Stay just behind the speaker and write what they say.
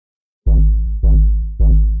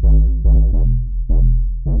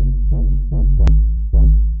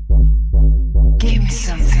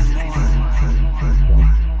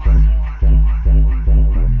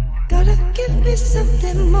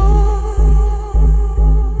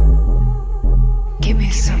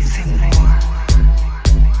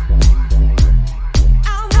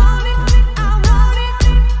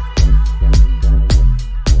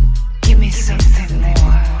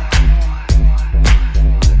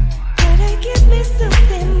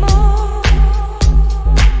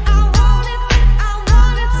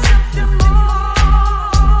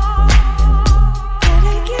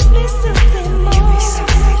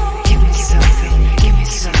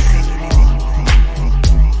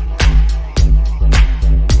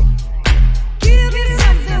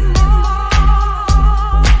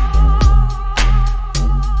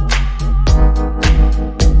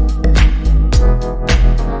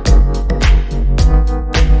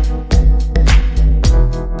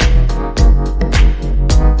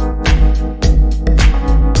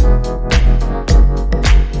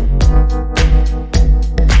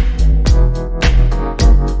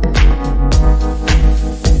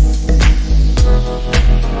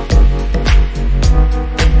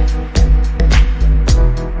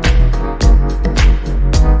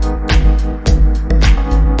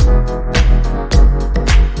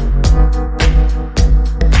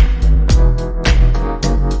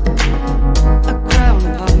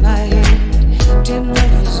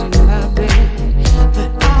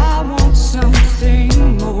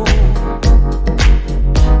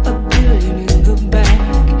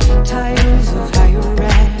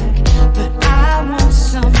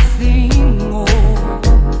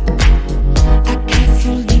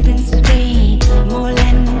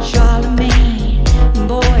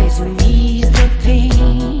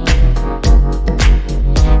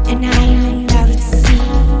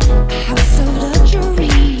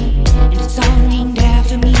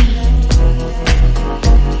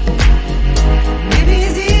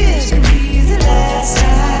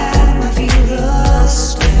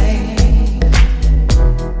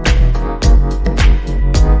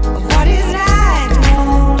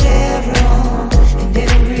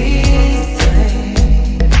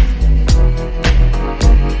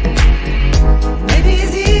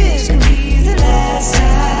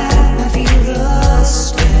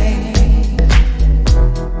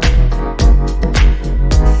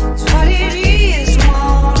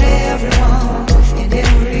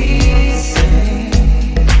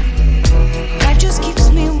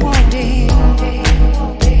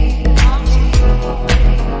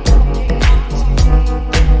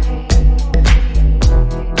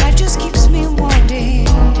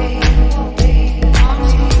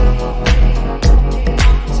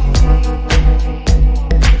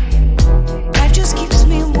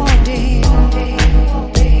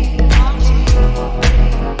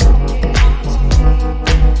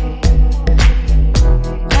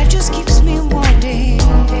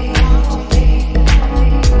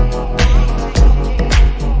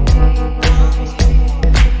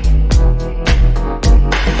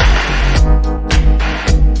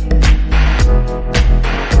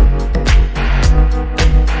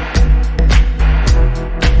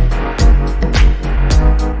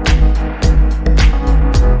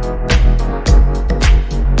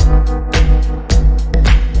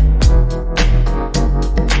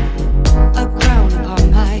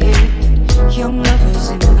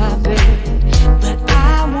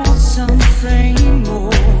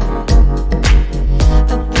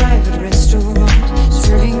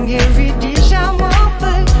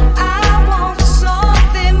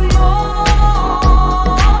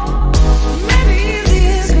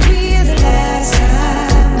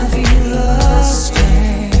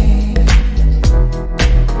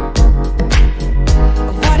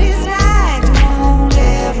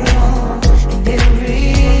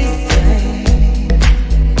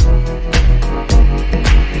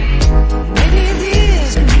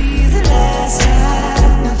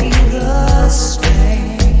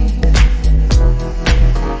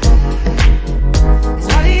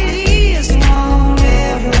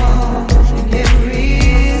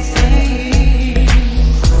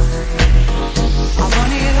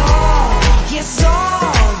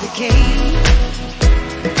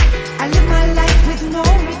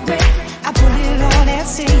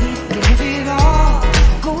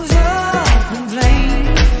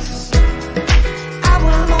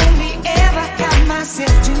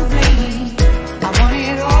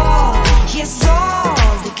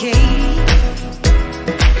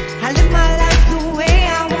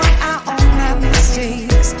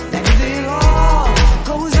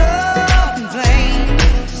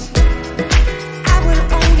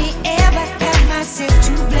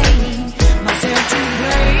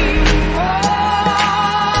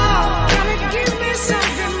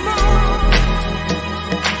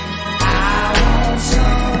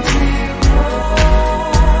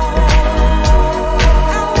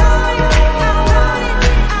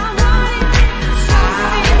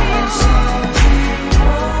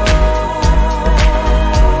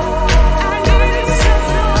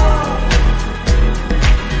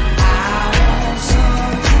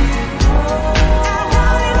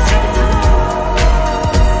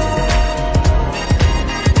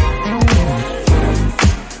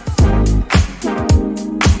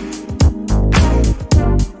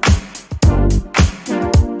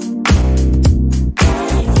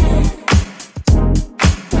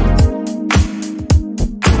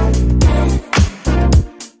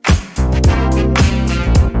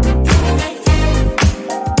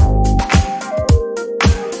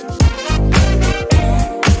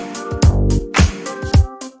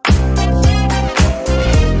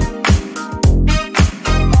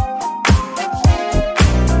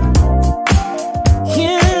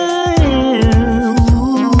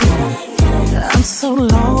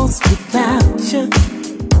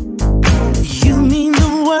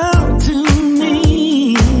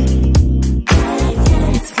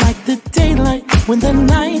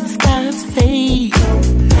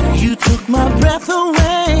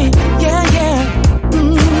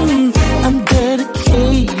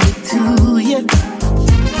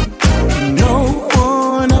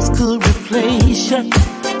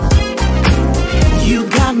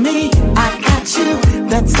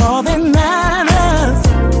all that matters.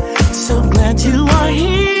 So glad you are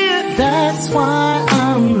here. That's why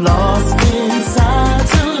I'm lost inside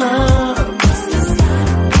your love.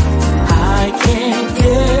 I can't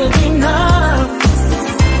get enough.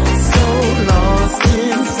 So lost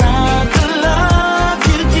inside the love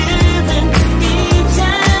you're giving each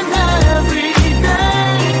and every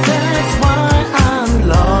day. That's why I'm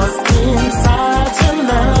lost inside your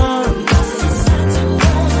love.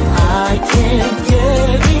 I can't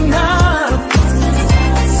get enough.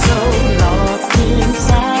 So lost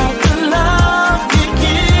inside the love you're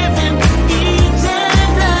giving each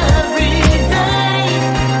and every day.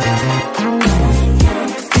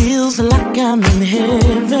 Feels like I'm in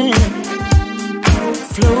heaven,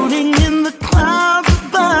 floating in the clouds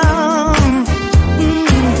above.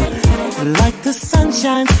 Like the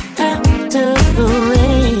sunshine after the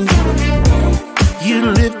rain, you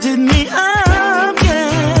lifted me up,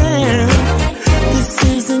 yeah. This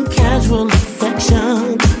isn't casual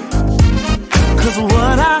affection, 'cause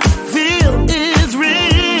what I feel is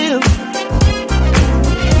real.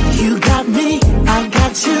 You got me, I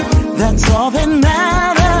got you, that's all that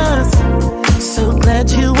matters. So glad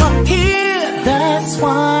you are here. That's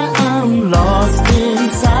why I'm lost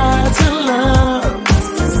inside your love.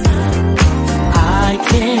 I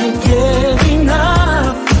can't get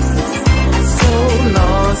enough. So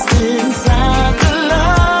lost inside the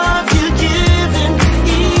love you're giving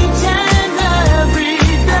each and every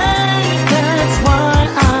day. That's why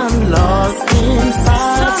I'm lost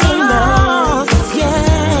inside your love.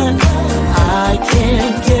 Yeah, I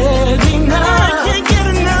can't get enough. I can't get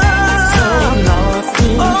enough. So lost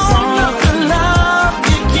inside the love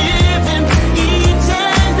you're giving each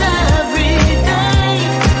and every day.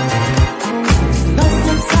 Lost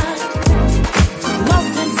inside your love.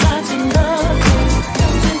 Lost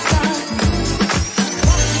inside.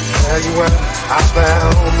 There you were, out there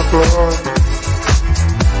on the floor.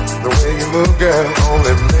 The way you move, girl,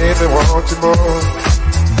 only made me want you more.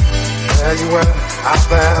 There you were, out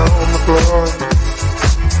there on the floor.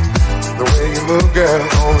 The way you move, girl,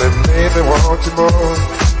 only made me want you more.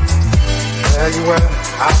 There you were,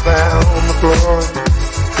 out there on the floor.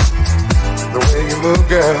 The way you move,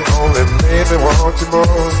 girl, only made me want you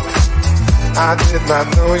more. I did not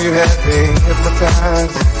know you had me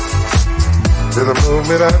hypnotized to the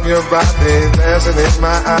movement of your body, dancing in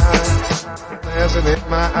my eyes, dancing in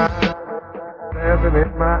my eyes, dancing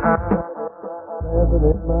in my eyes, dancing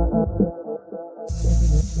in my eyes.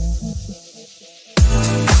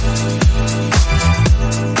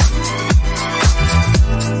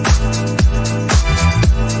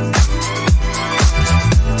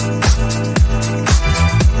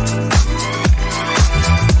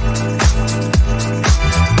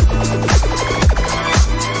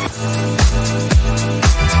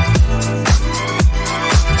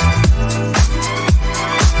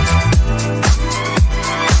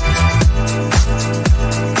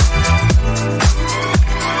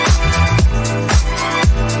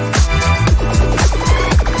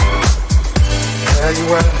 There you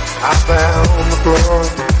were, out there on the floor.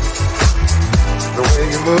 The way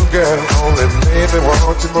you move, girl, only made me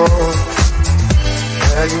want you more.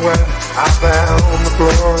 There you were, out there on the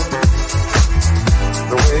floor.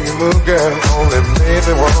 The way you move, girl, only made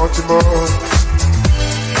me want you more.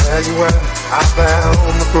 There you were, out there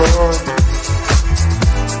on the floor.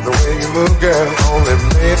 The way you move, girl, only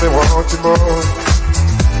made me want you more.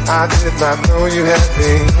 I did not know you had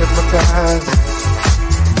me hypnotized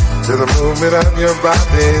to the movement of your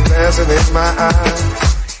body, dancing in my eyes,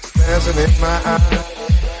 dancing in my eyes,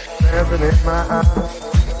 dancing in my eyes,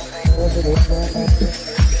 dancing in my eyes.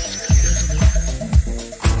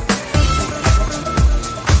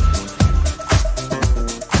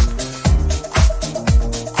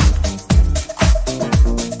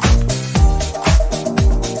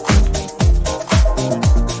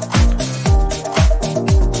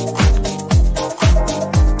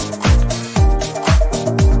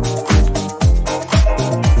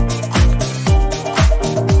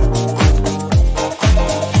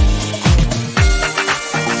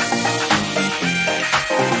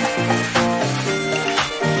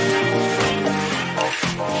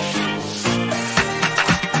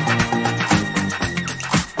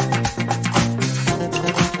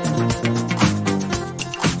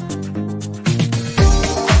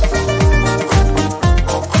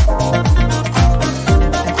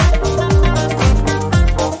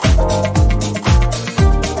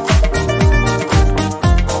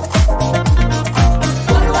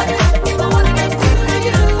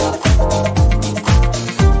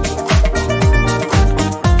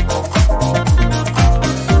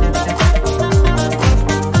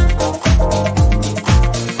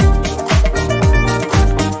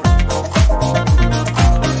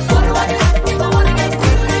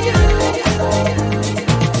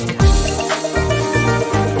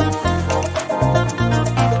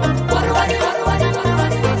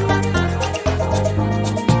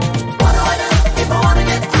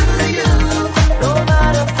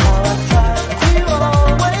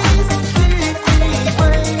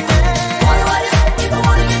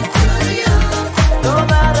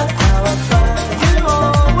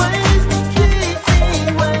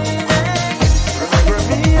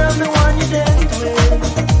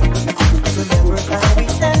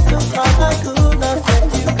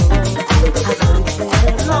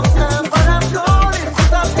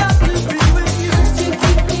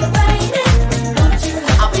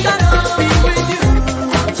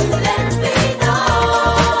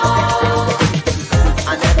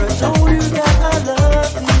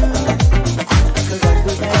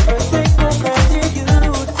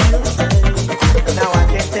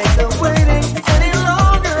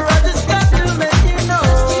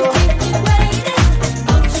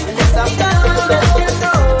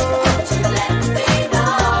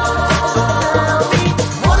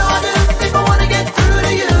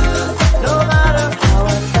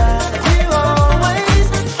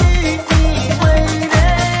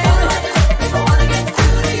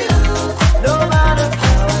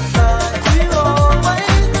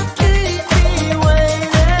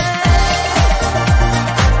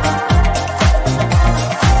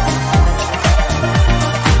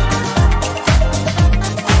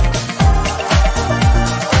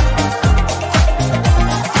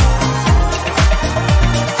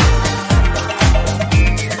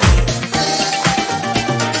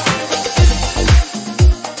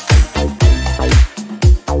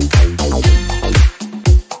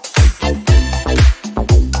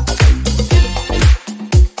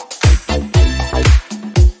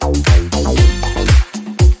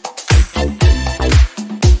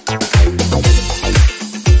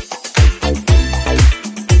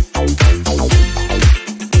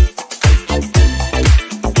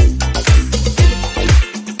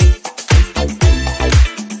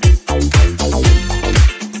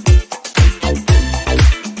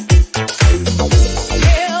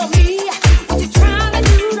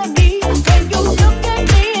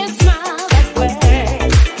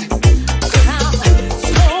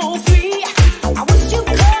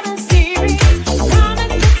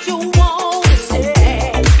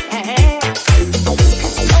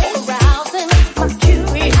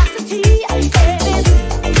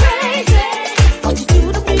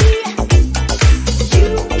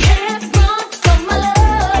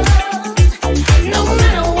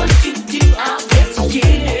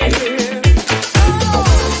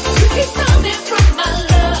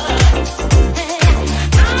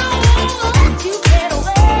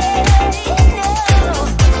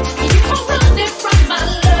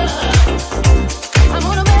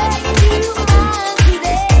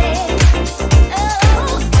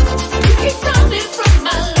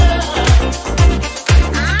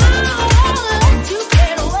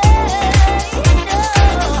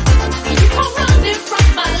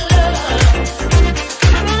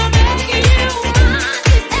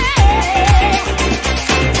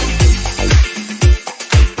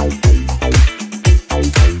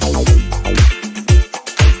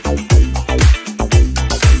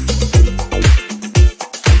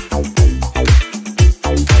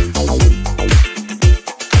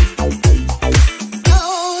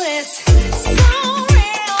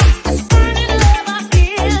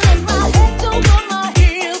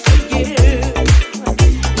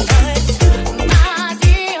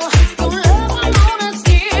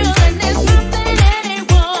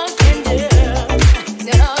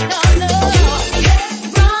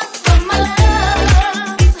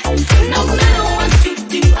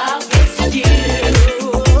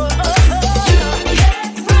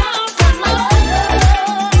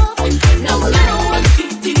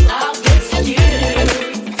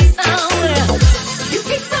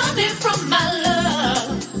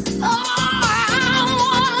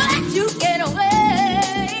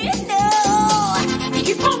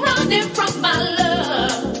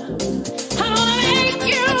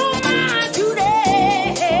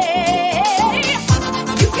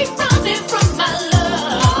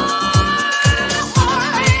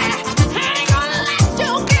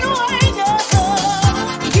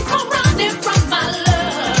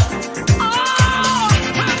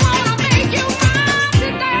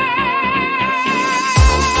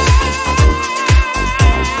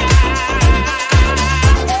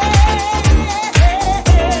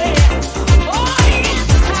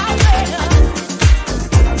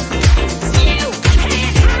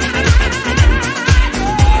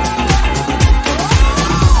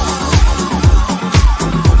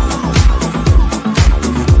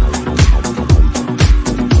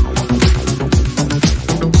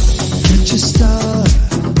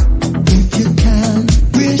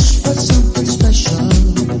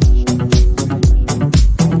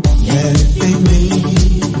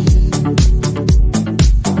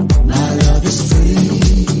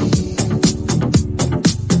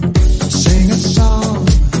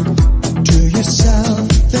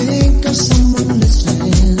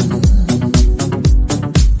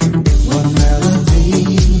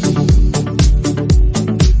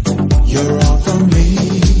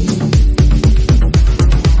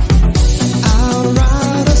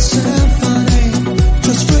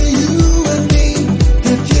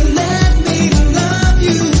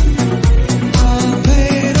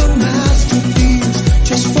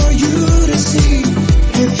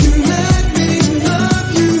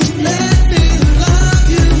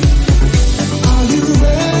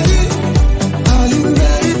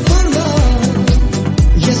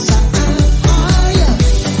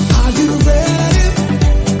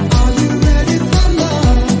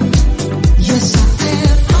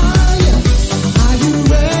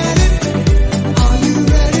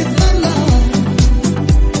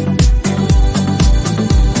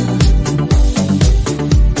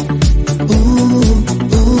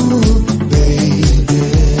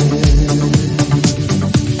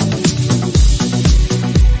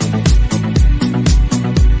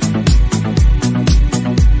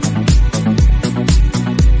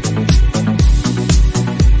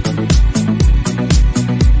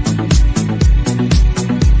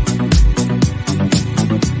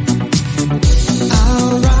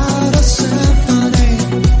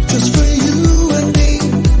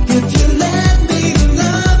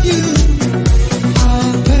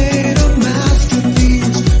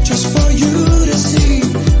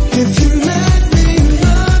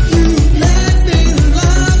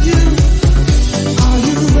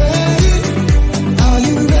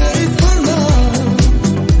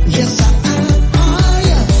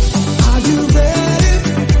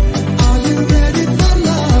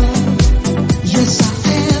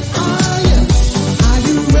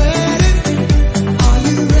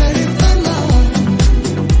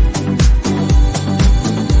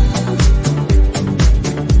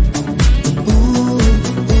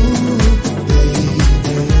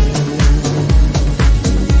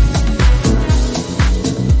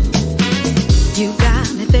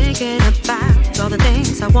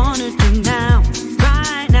 wanna do now,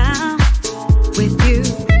 right now, with you.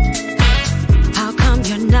 How come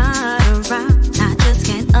you're not around? I just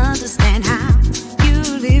can't understand how you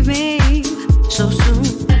leave me so soon.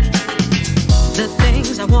 The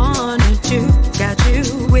things I wanna do got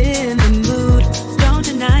you in the mood. Don't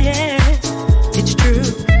deny it, it's true.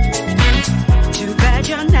 Too bad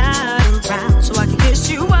you're not around, so I can kiss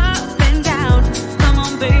you up and down. Come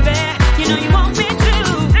on, baby, you know you want me to.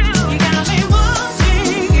 You got me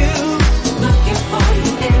wanting you.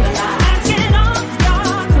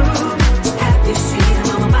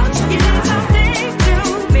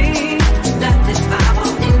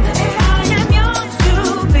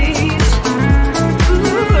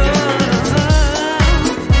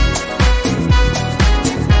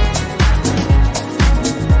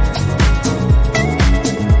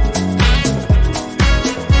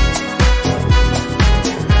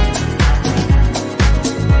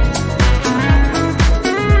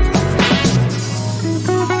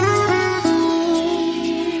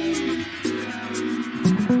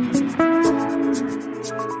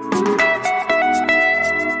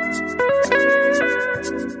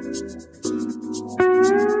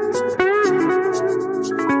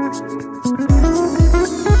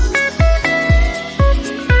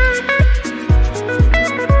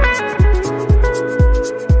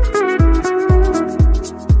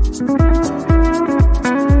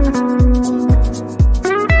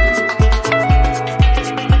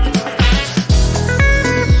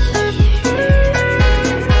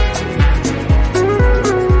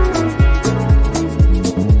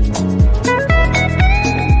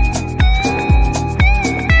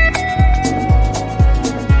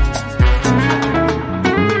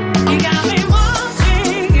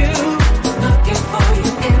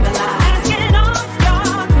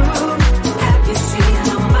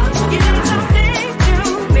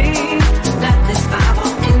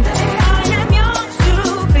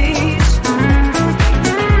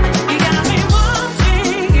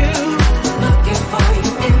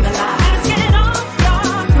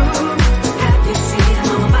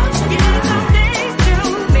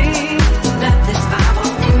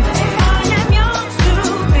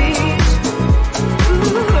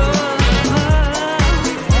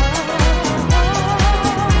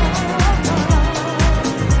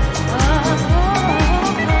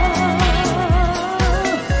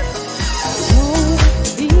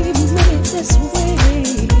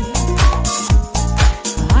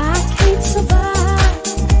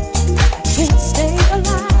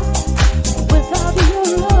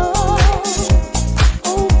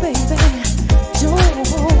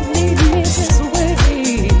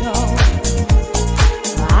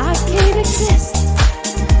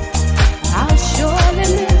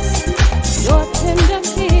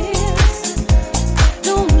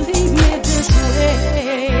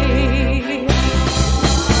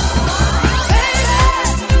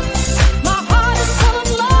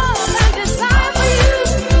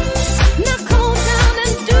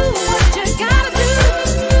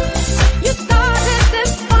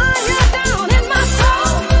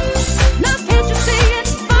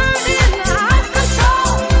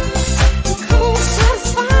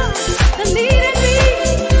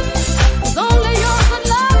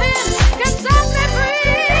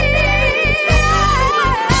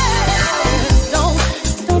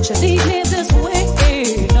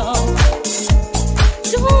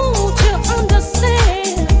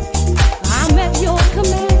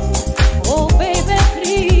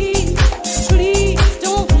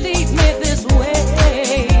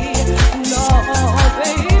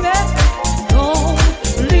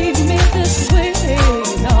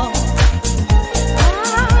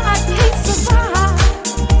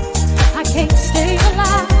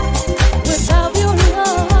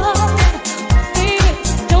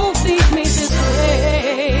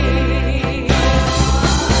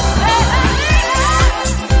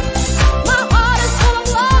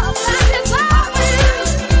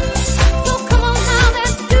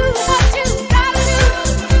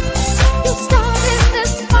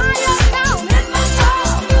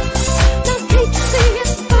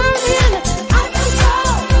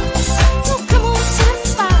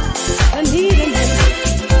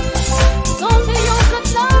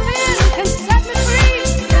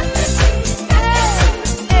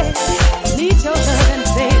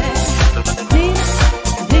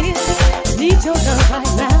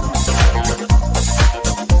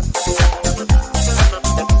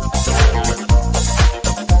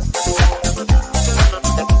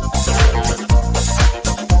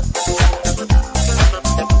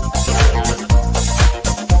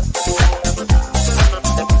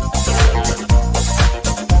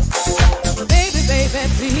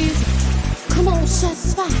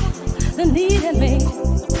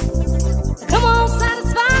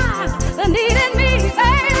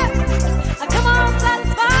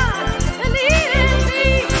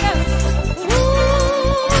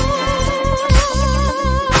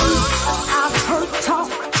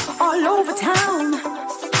 town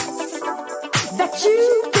that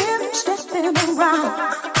you've been stepping around,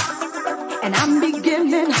 and I'm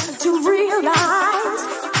beginning to realize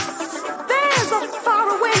there's a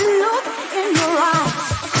faraway look in your eyes.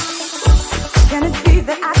 Can it be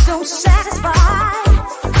that I don't satisfy?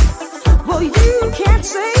 Well, you can't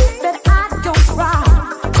say that I don't try.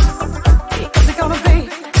 Is it gonna be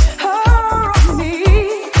her or me?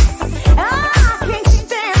 I can't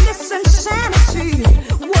stand this insanity.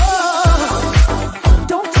 Whoa,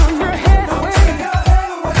 don't turn your head away.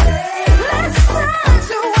 Listen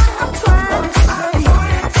to what I'm trying to say.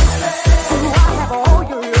 Do I have all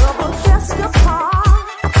your love or just a part?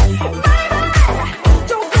 Baby,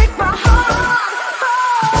 don't break my heart.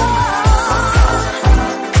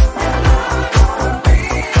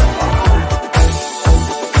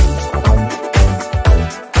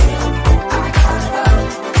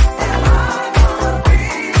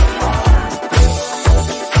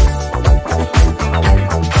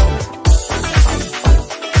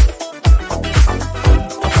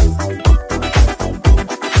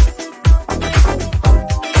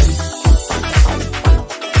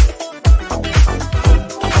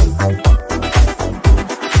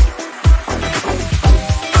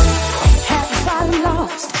 Have I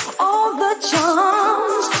lost all the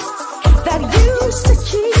charms that used to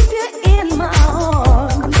keep you in my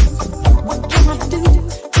arms? What can I do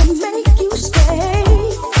to make you stay?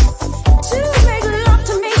 To make love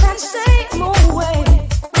to me that same old way?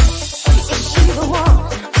 Is she the one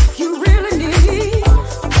you really need?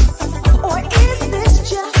 Or is this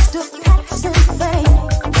just a passing thing?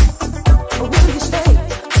 Will you stay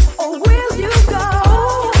or will you go?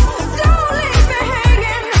 Don't leave me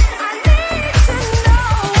hanging, I need to know.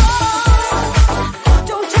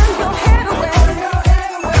 Don't turn your head away.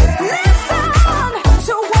 Listen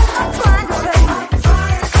to what I'm trying to say.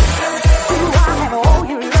 Do I have all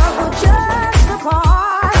your love or just a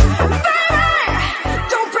part? Baby,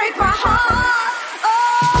 don't break my heart. Oh,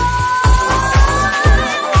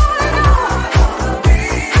 I wanna know.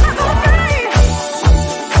 Am I gonna be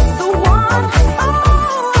the one? Oh,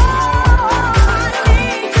 I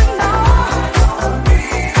need to know.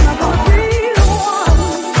 Am I gonna be the one?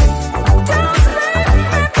 Don't leave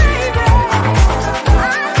me, baby.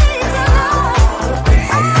 I need to know.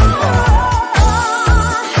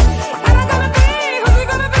 Am I gonna be? Who's it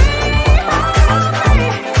gonna be? Oh,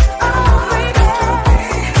 baby.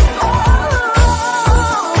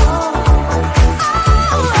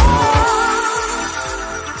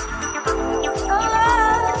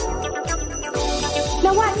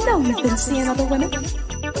 Now I know you've been seeing other women.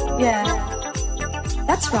 Yeah,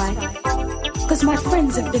 that's right. 'Cause my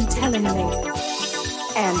friends have been telling me.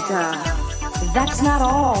 And that's not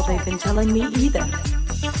all they've been telling me either.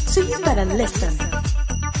 So you better listen.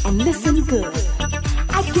 And listen good.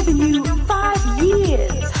 I've given you 5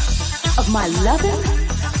 years of my loving,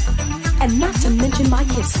 and not to mention my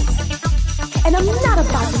kissing. And I'm not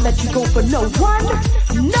about to let you go for no one,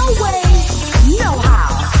 no way, no how.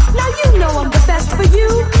 Now you know I'm the best for you,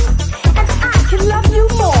 and I can love you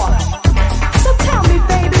more. So tell me,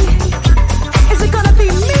 baby, is it gonna be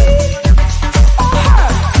me or her?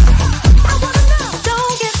 I wanna know.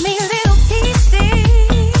 Don't give me little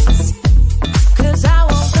pieces, 'cause I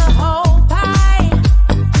want the whole pie.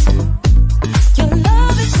 Your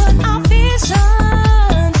love is what our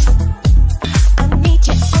visions. I need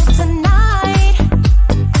you all tonight.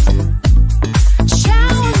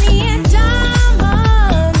 Shower me in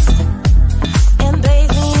diamonds and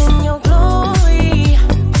bathe me in your glory.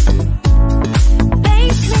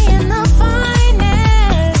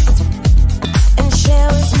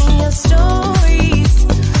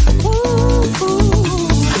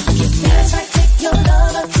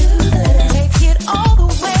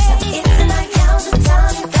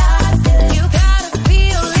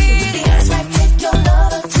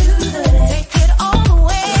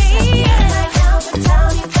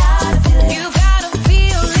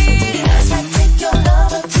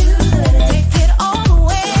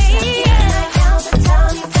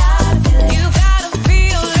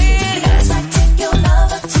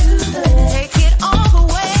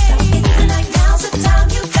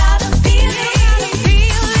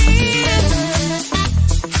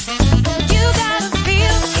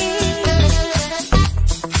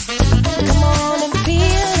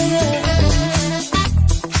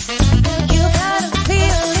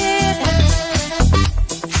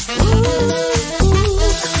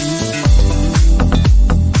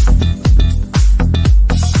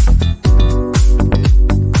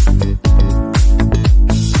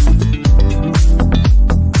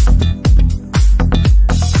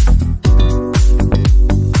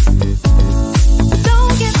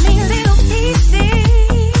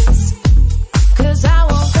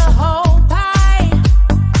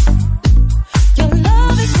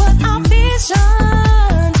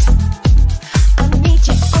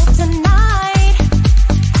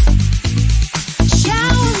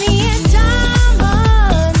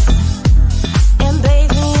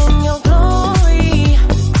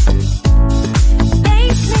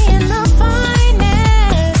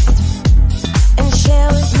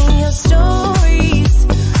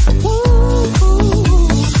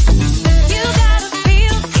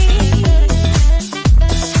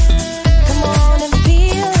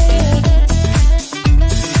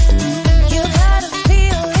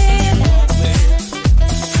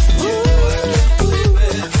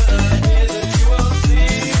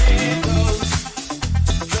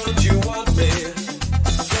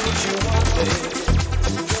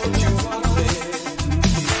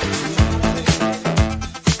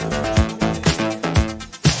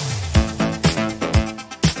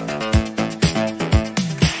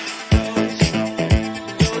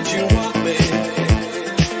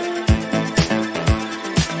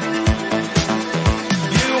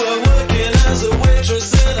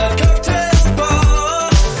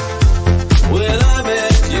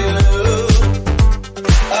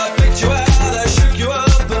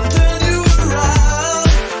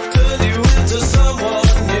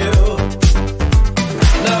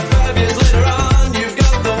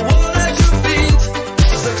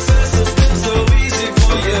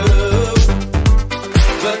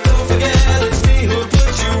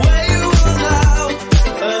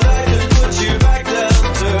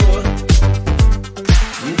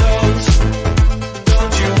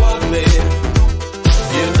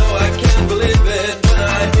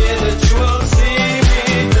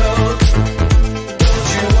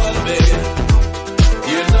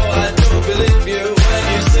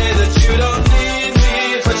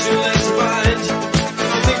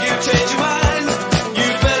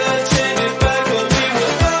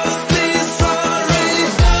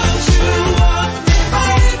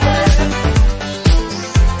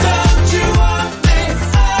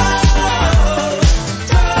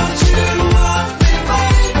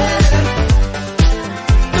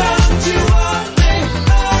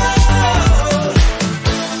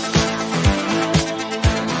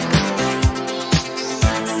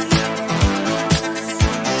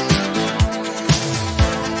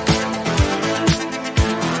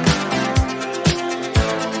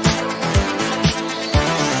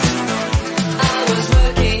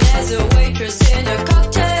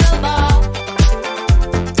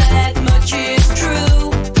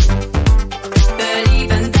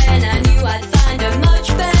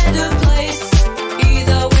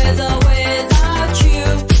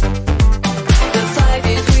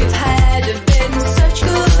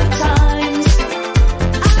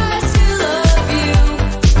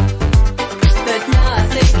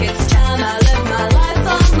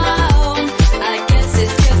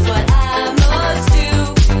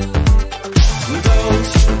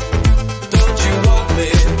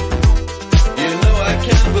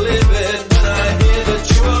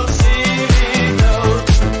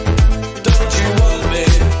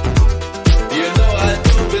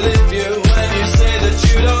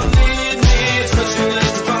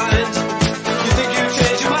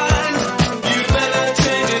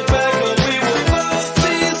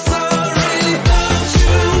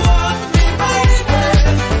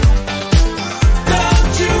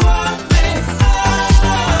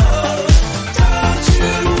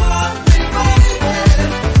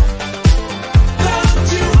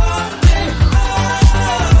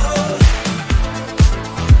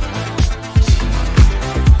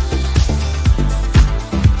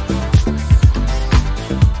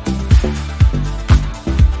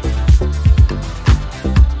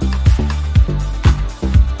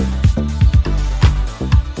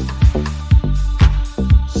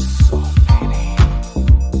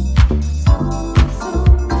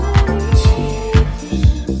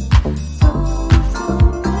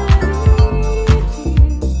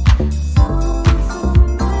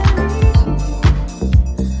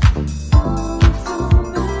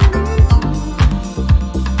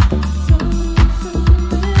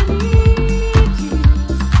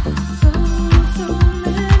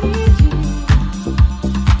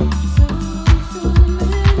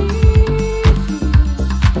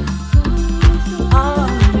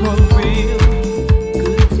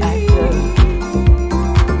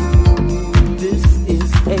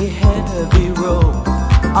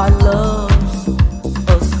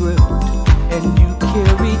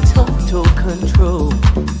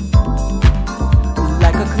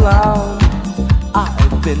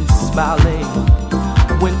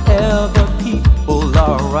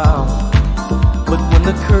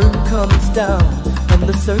 comes down and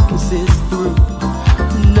the circus is through,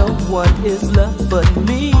 no one is left but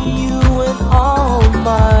me, you and all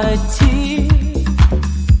my tears.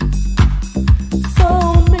 So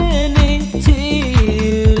many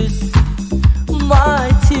tears, my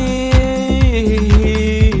tears.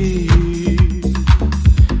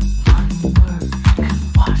 One word could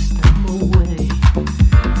wash them away.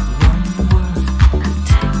 One word could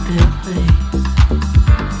take their place.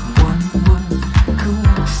 One word could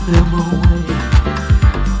wash them away.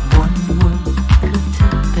 One word could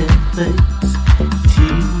take their place.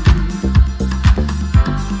 Tears.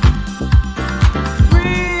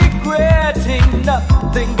 Regretting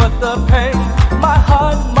nothing but the pain. My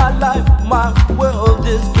heart, my life, my world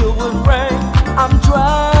is filled with rain. I'm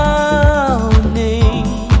drowning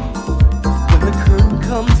when the curtain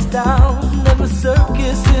comes down and the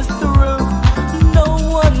circus is through. No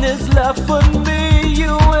one is left but me,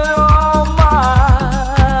 you and all my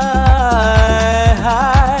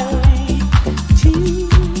tears.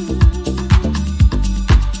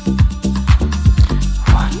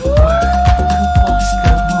 One word could wash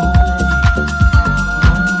them away.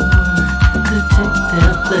 One word could take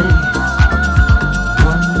their place.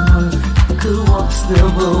 One word could wash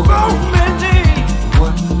them away. So many.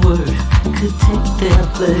 One word could take their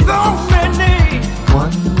place. So many.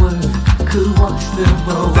 One word could wash them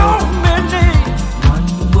away. So many. One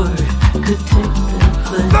word could take their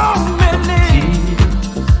place. So many.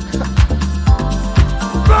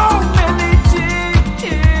 So many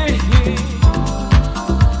tears.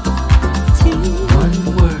 One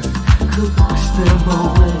word could wash them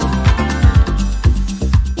away.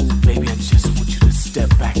 Maybe I just want you to step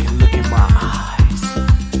back and look in my eyes.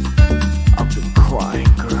 I've been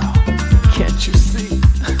crying, girl. Can't you see?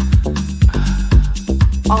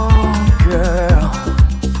 Oh, girl.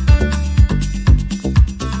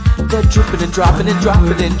 They're dripping and dropping and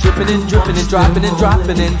dropping and dripping and dripping and dropping and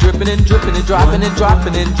dropping and dripping and dripping and dropping and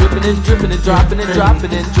dropping and dripping and dripping and dropping and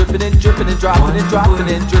dropping and dripping and dripping and dropping and dropping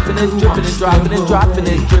and dripping and dripping and dropping and dropping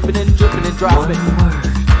and dripping and dripping and dropping. One word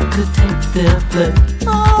could take their place.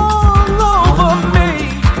 All over me.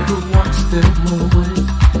 Could wash them away.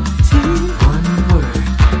 One word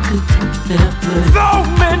could take their place. So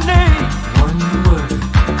many. One word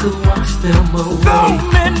could wash them away. So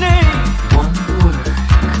many. One word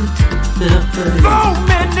could take their place. So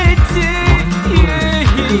many tears.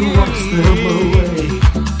 Could wash them away.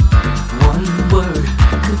 One word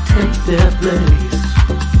could take their place.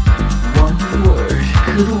 One word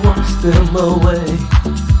could wash them away.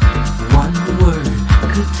 One word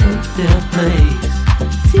could take their place.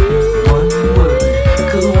 One word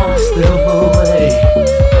could wash them away.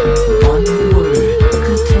 One word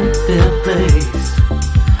could take their place.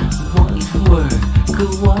 One word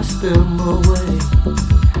could wash them away.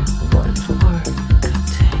 One word could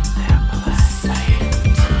take their place.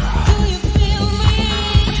 Do you feel me?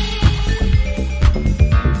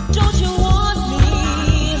 Don't you want me?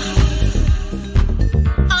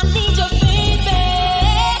 I need your baby.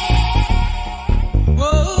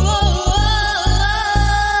 Whoa.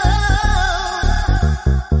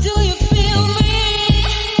 Do you feel me?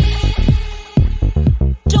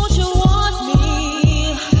 Don't you want me?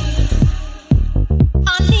 I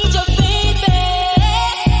need your baby.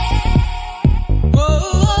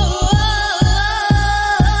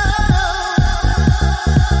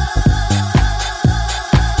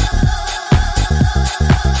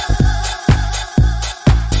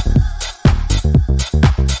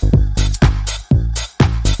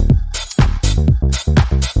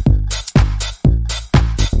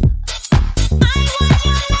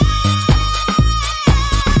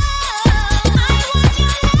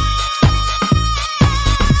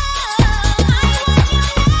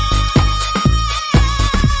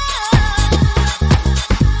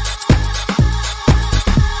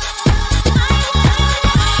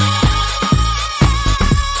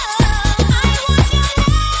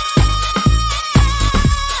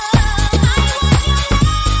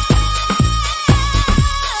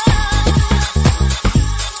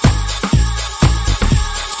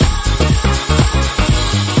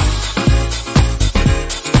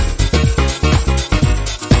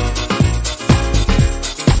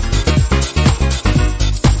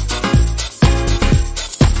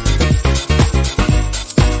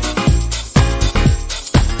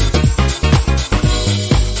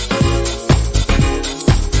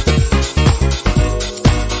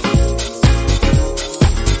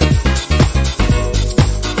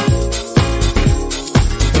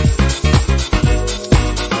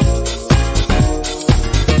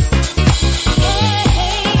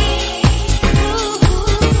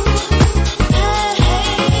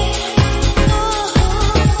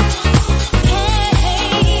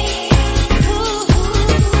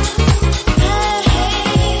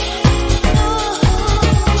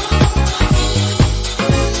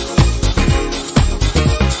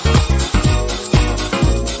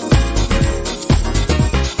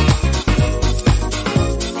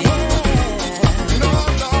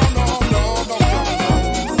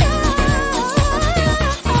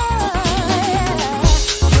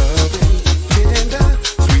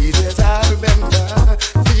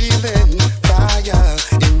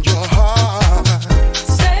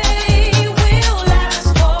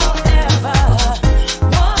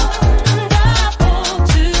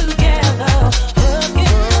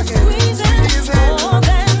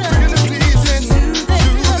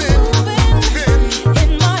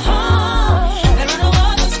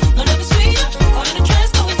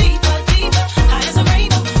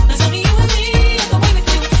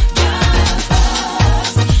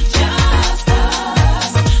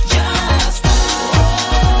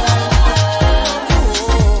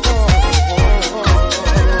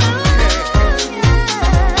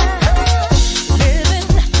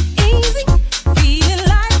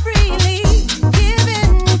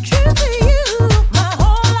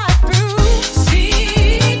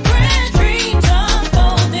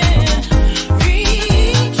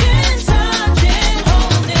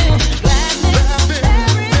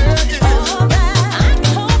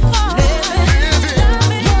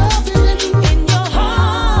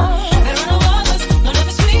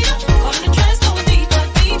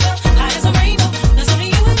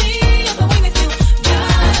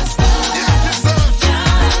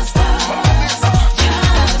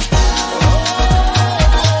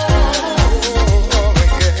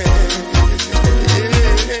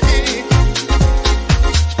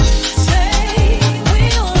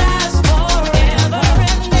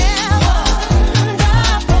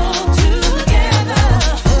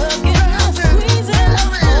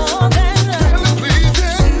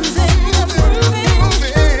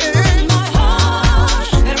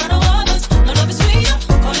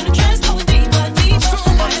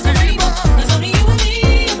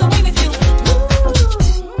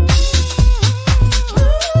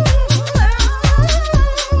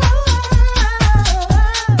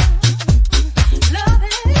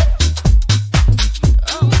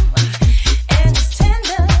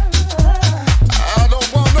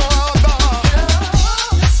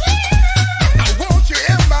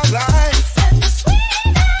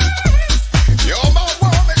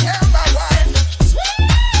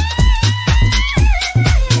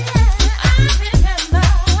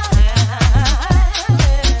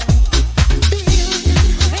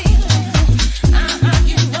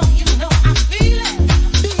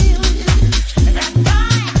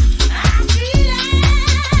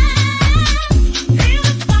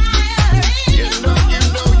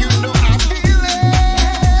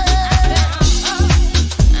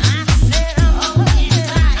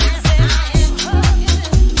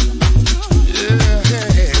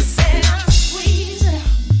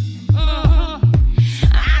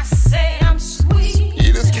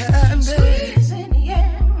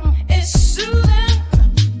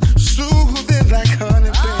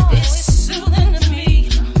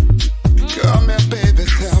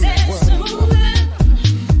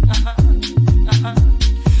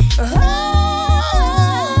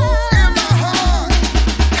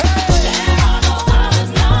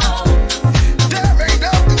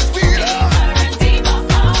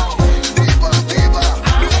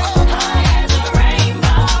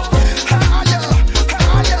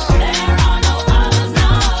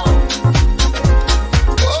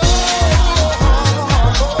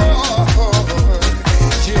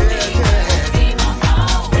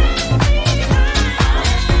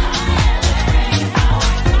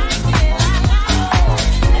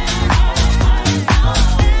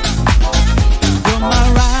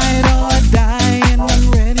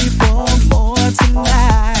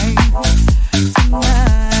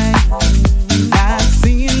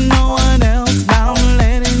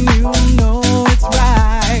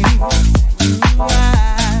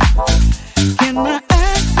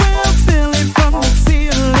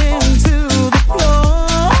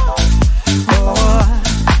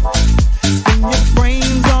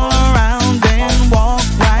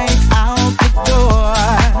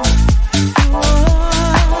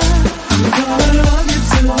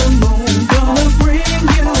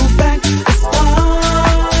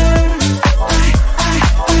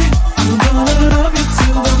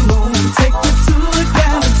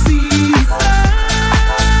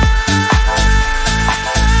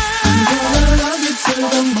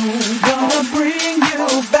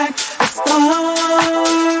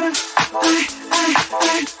 far.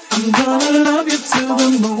 I'm gonna love you to the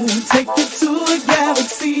moon, take you to a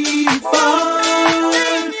galaxy far.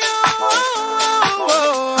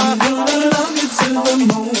 I'm gonna love you to the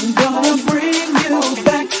moon, gonna bring you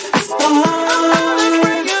back as far.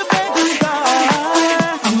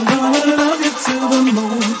 I'm gonna love you to the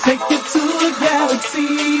moon, take you to a galaxy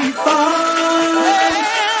far.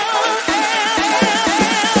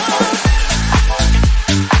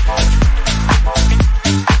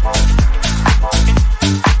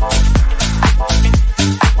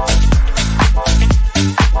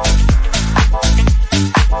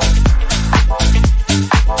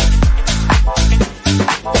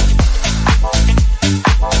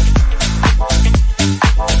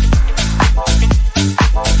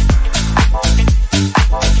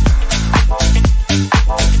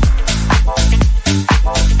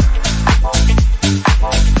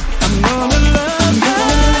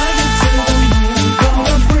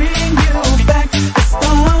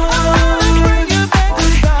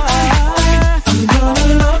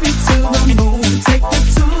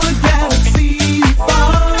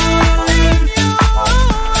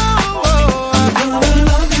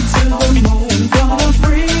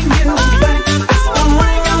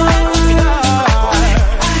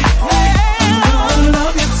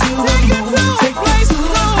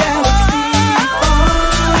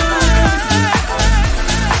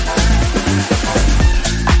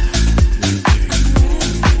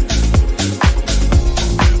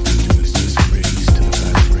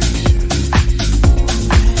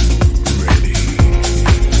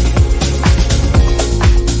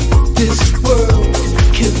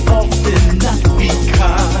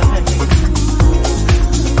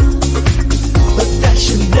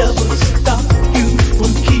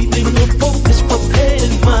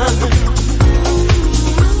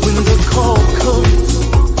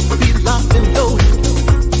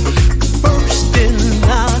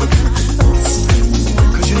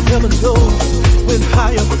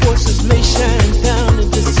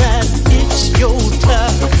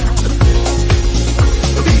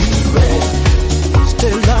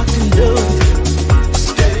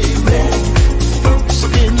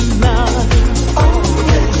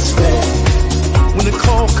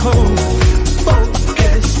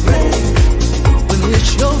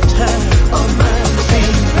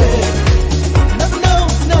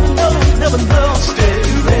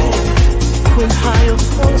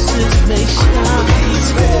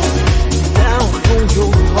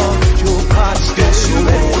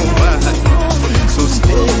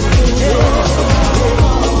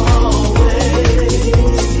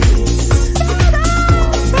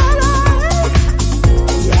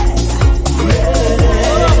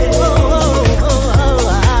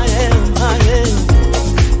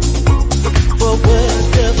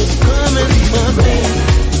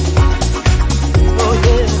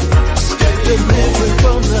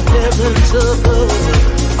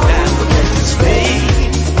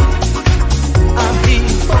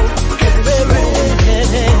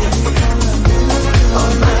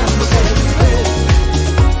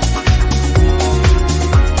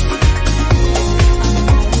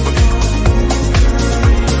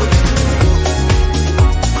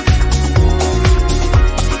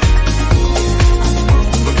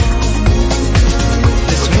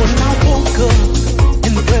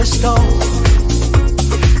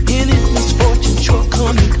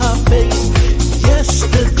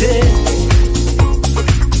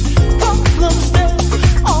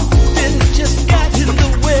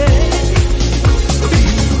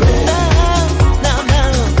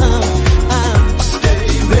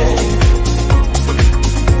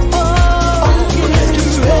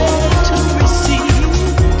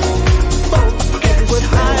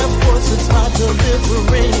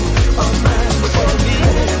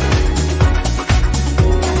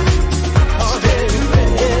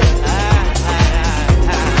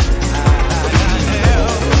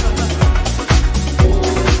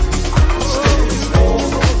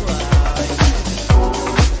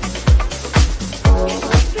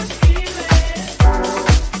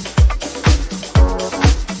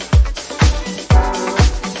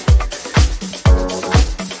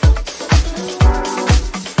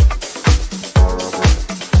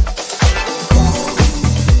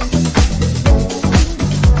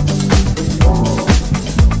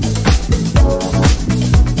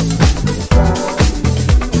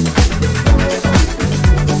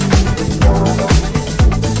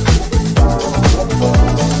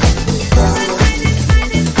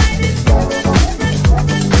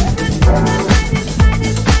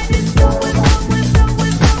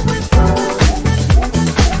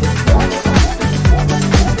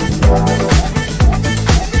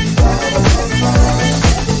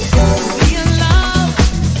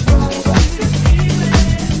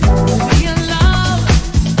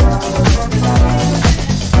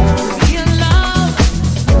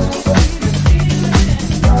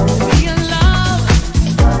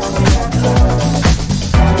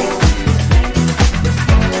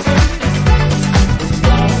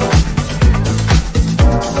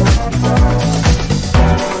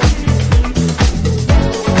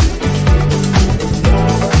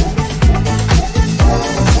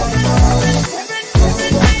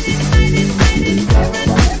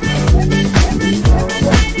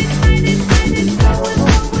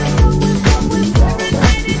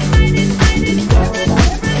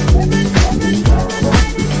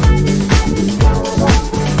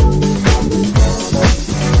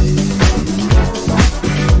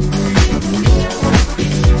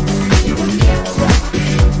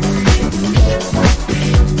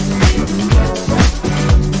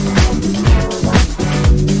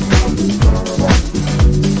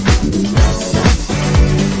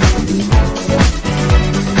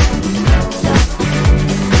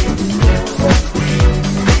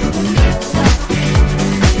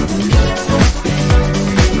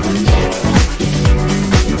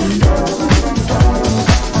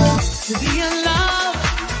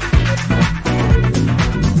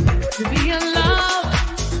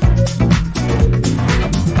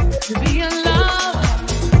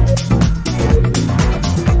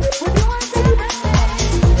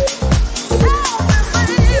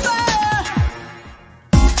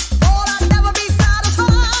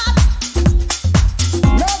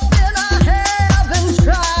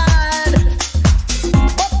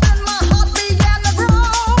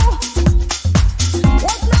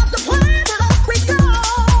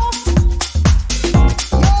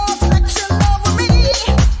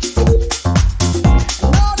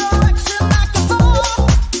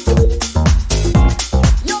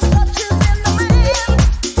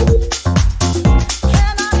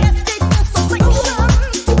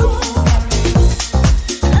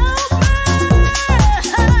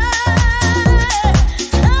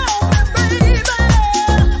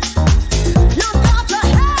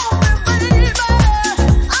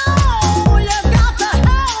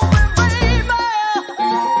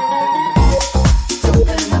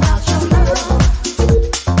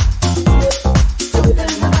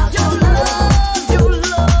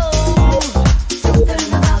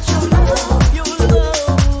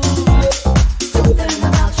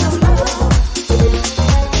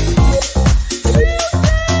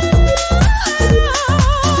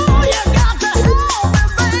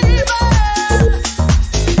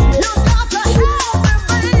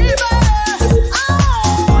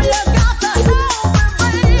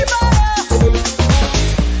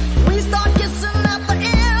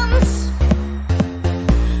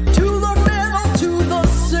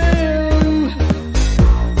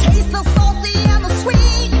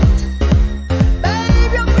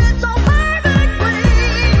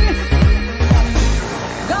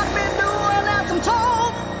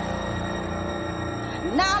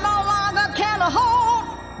 now no longer can hold.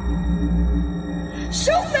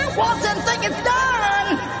 Shoot me once and think it's done,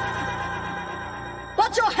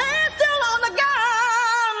 but your hand's still on the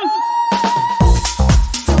gun.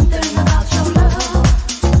 Something about your love.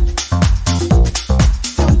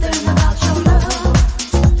 Something about your love.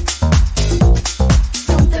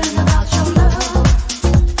 Something about your love.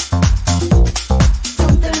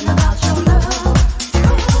 Something about your love.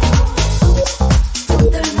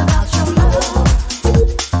 Something about your love.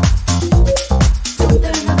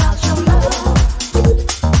 Something about your love.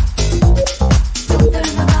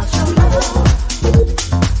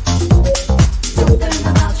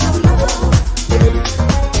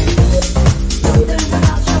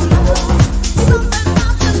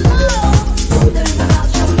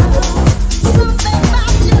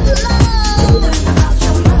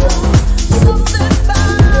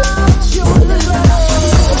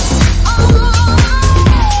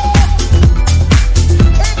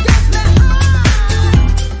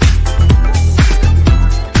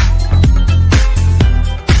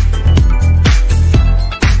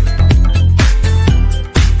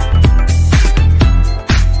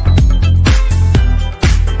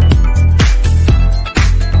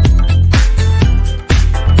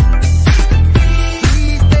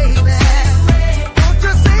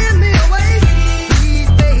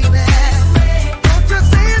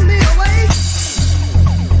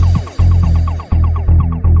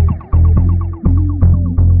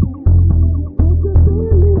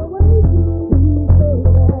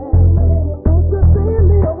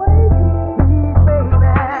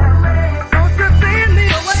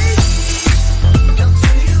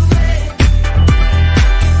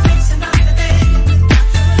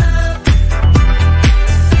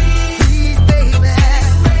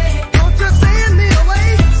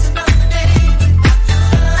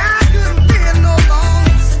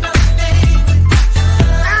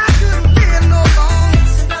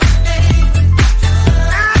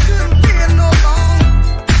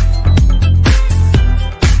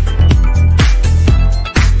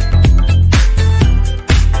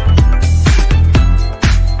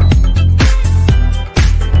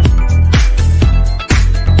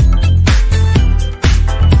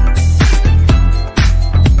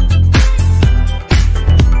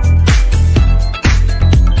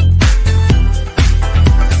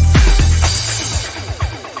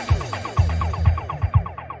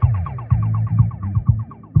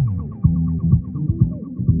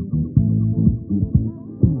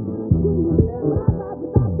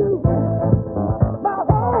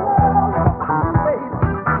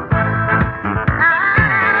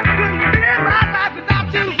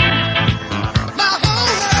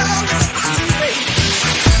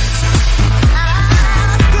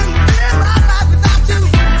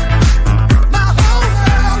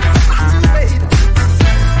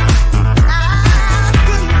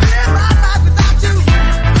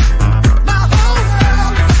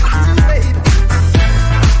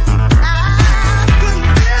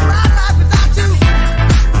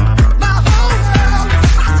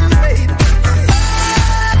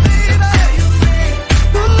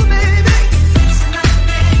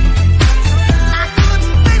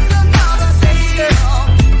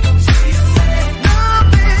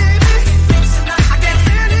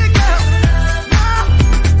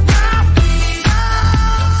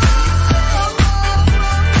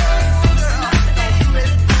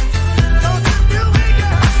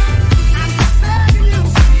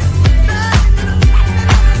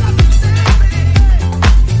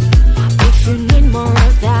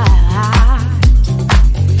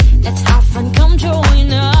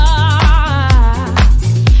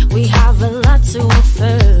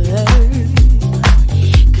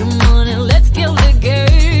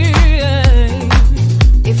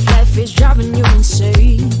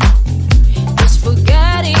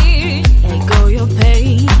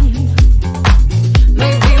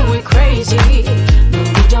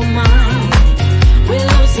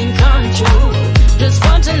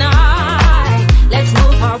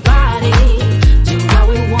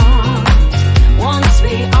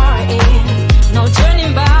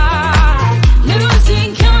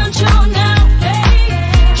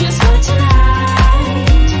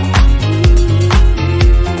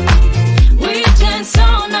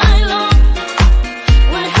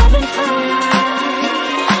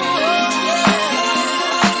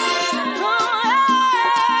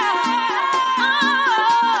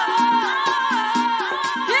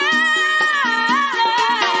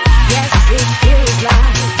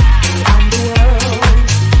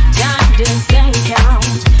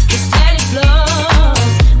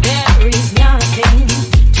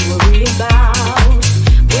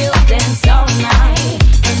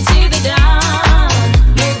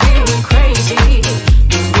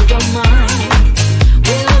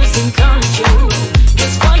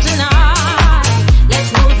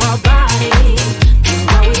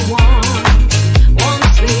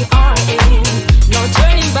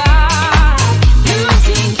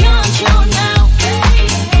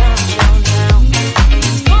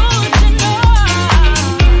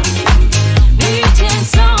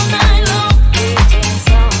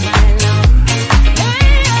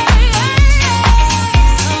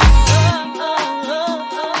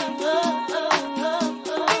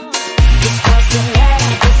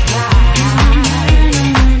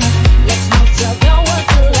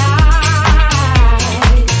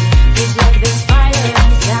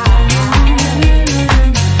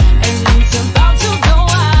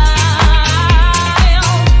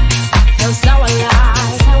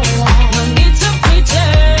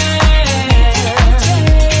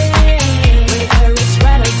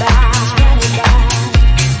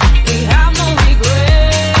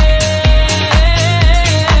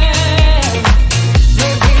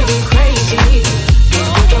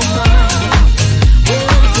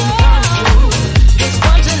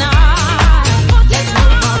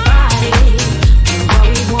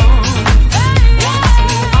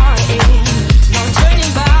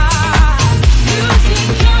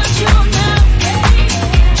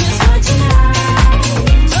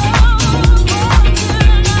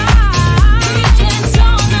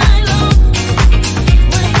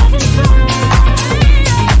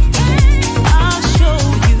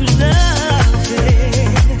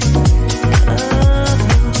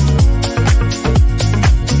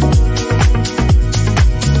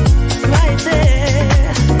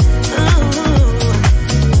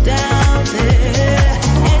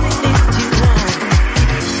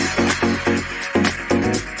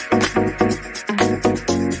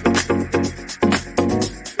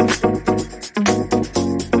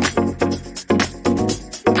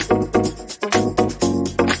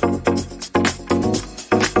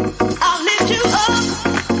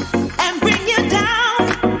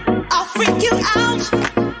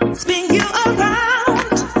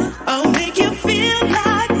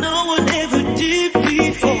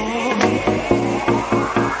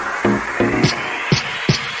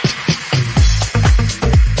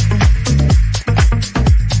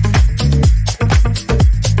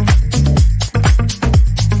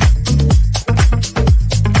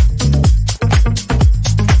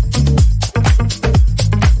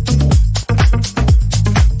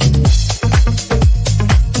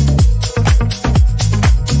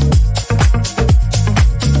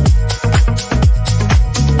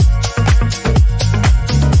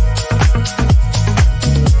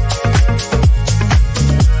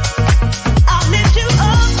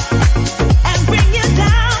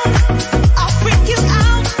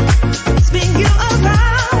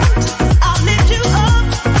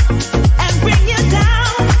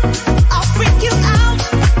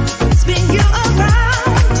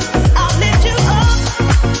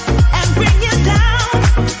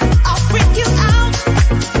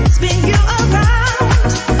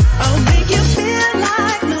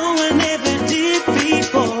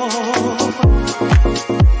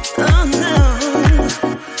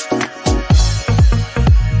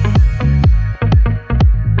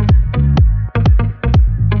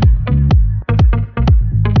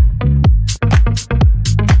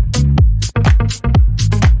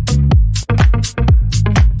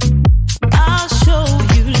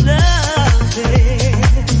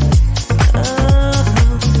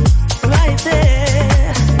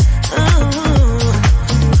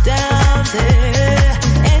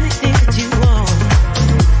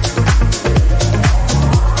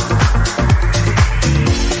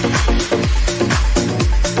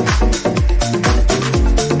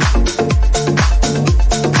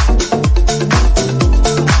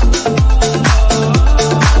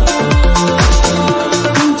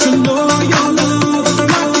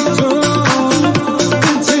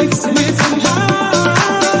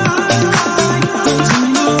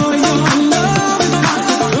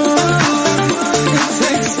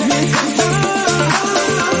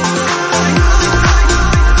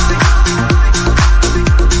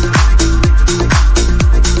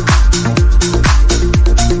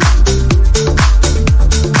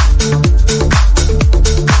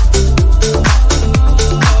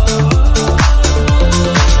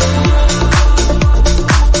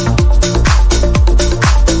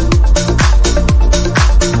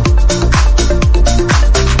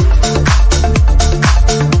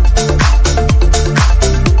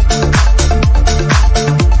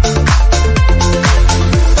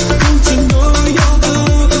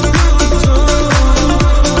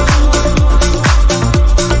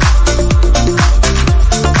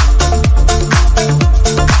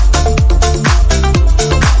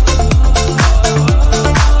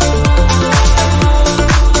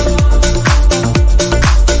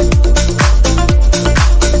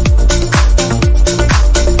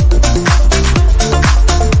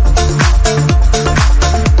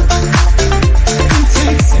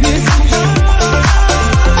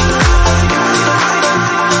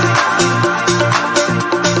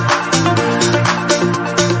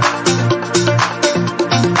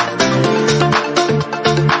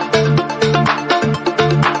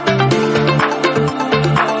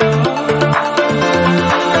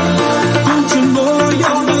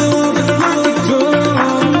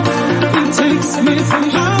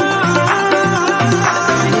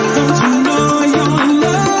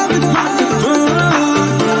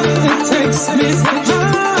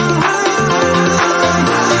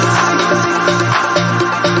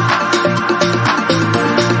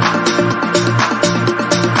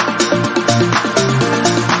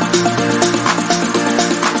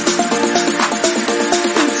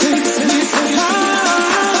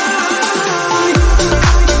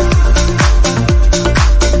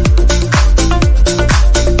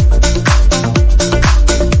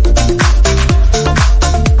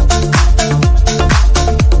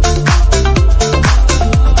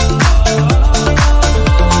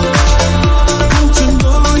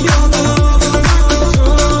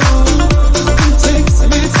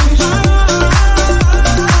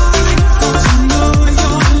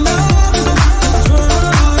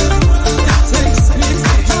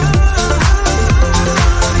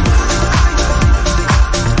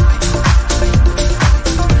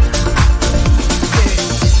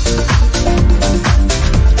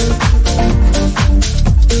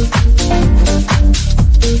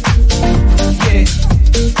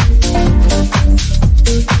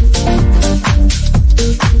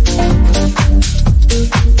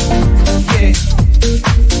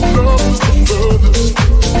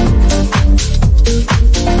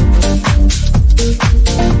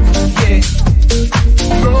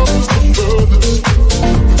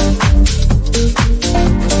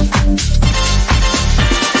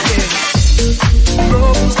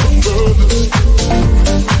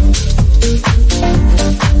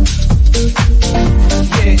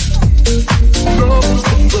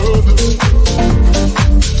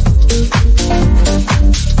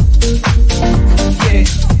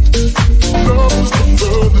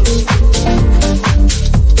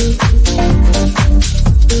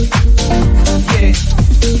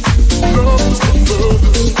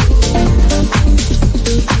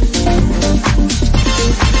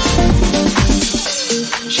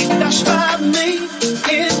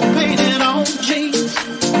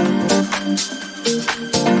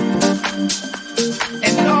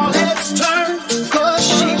 And all heads turned, 'cause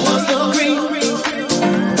she was the green.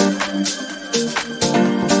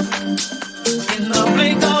 In the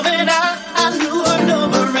blink of an eye, I knew her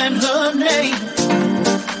number and her name.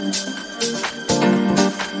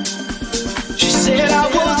 She said I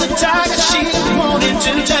was the tiger she wanted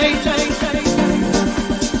to take.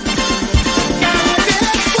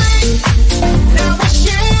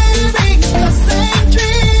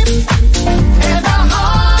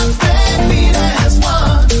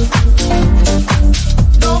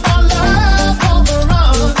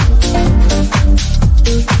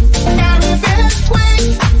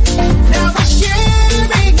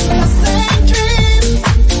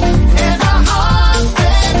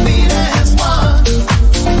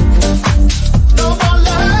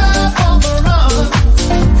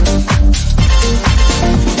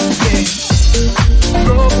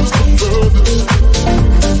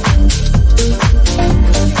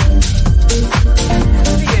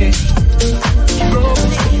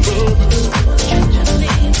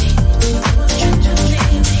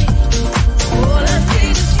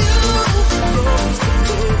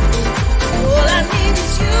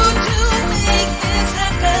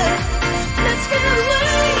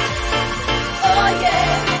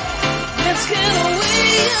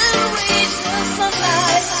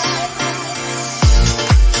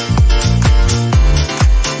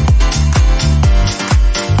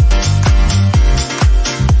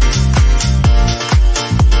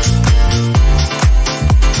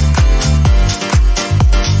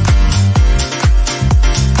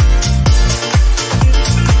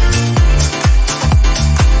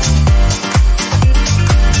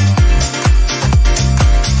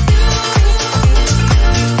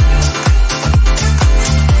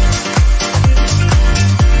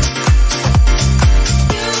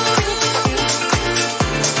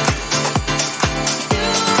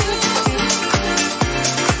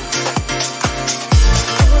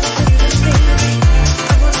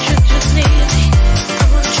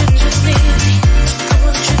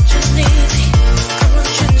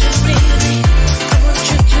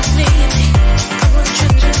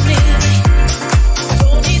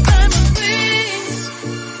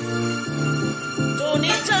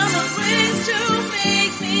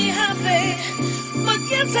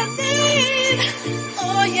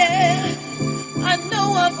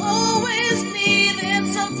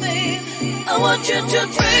 To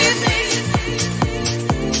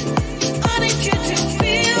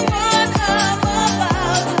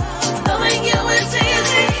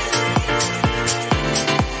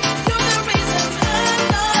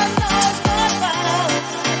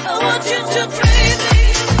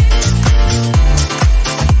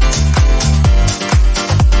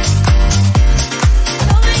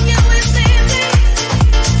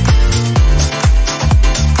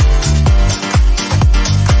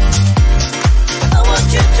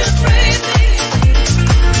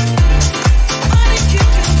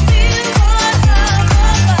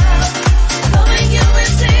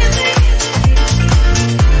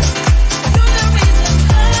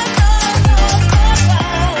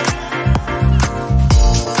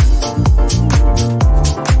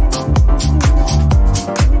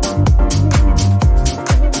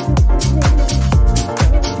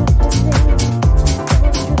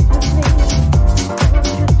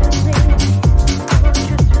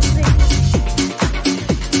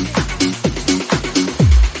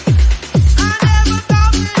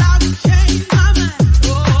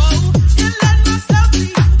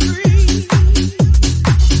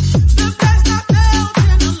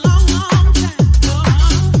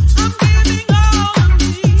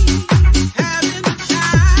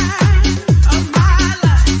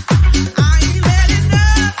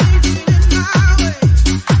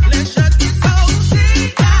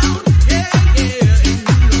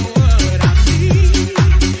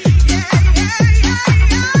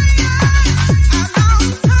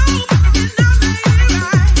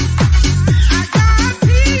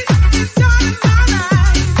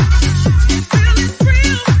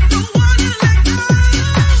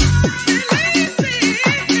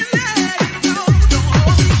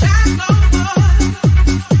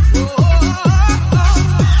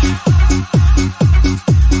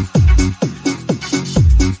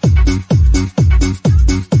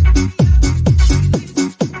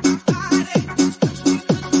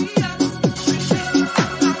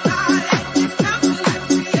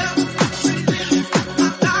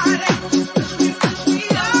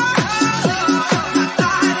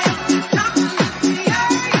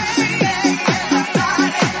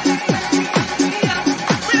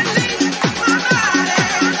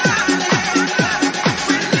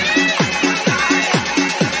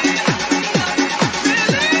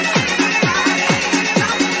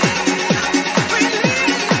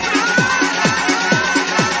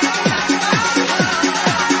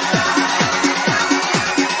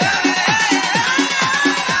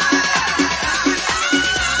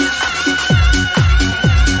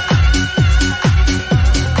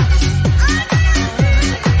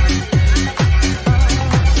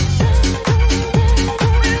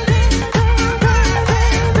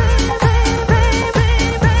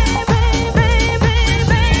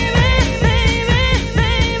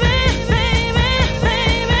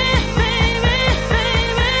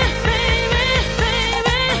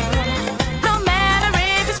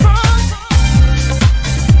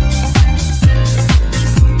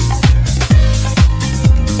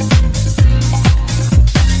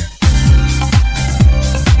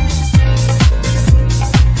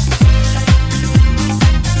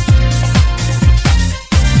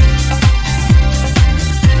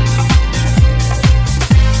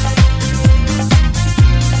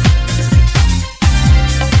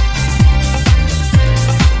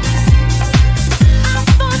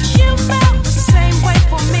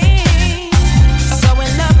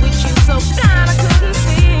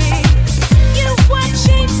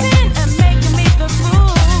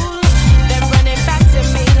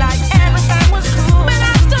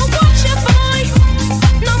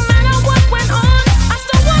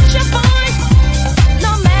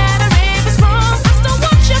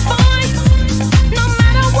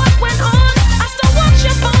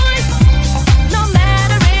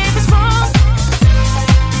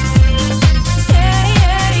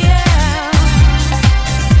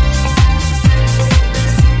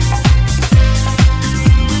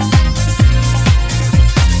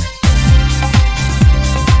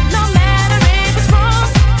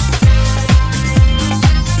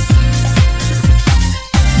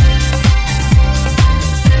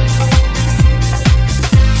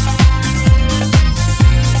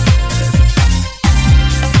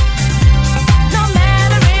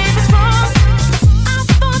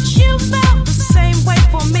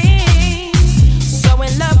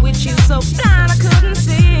you so blind I couldn't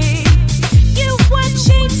see. You were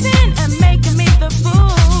cheating and making me the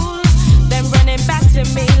fool, then running back to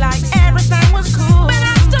me like everything was cool. But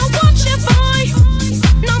I still want you, boy.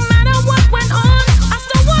 No matter what went on, I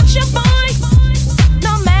still want you, boy.